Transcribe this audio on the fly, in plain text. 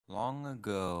Long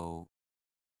ago,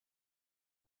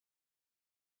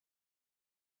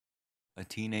 a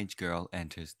teenage girl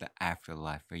enters the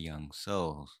afterlife for young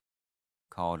souls,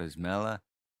 called Esmela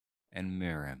and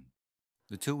Mirum.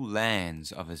 The two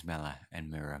lands of Esmela and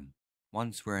Mirum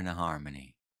once were in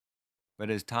harmony, but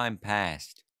as time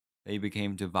passed, they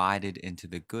became divided into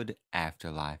the good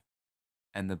afterlife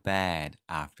and the bad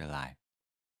afterlife.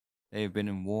 They have been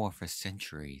in war for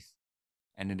centuries,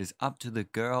 and it is up to the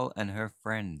girl and her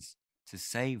friends to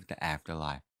save the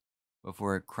afterlife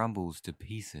before it crumbles to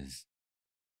pieces.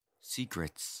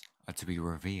 Secrets are to be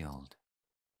revealed.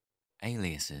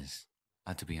 Aliases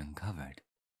are to be uncovered.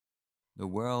 The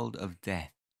world of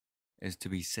death is to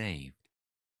be saved.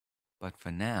 But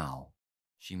for now,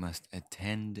 she must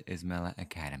attend Esmela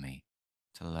Academy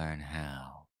to learn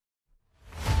how.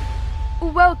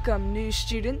 Welcome, new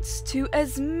students, to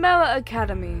Esmela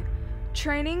Academy.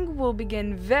 Training will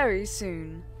begin very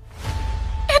soon.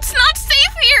 It's not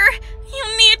safe here!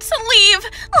 You need to leave!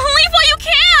 Leave while you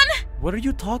can! What are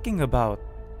you talking about?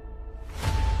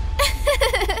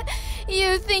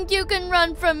 You think you can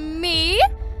run from me?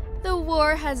 The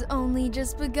war has only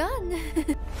just begun.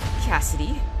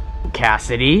 Cassidy?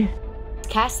 Cassidy?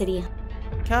 Cassidy.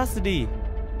 Cassidy!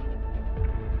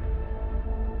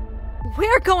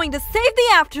 We're going to save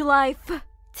the afterlife!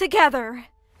 Together!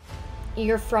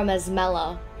 You're from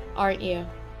Esmela, aren't you?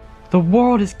 The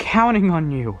world is counting on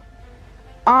you.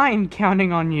 I'm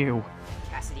counting on you.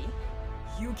 Cassidy,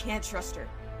 you can't trust her.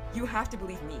 You have to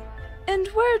believe me. And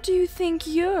where do you think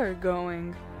you're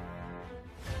going?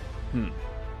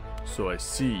 So I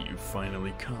see you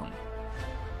finally come.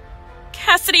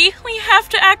 Cassidy, we have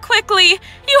to act quickly.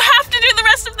 You have to do the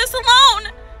rest of this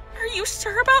alone. Are you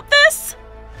sure about this?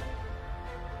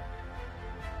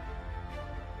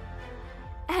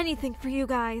 Anything for you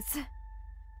guys.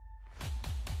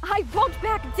 I won't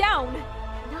back down!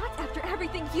 Not after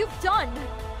everything you've done!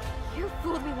 You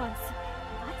fooled me once,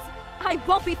 but I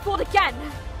won't be fooled again!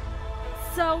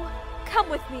 So, come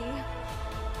with me.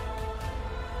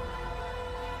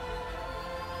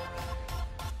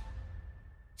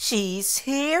 She's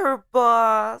here,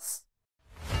 boss.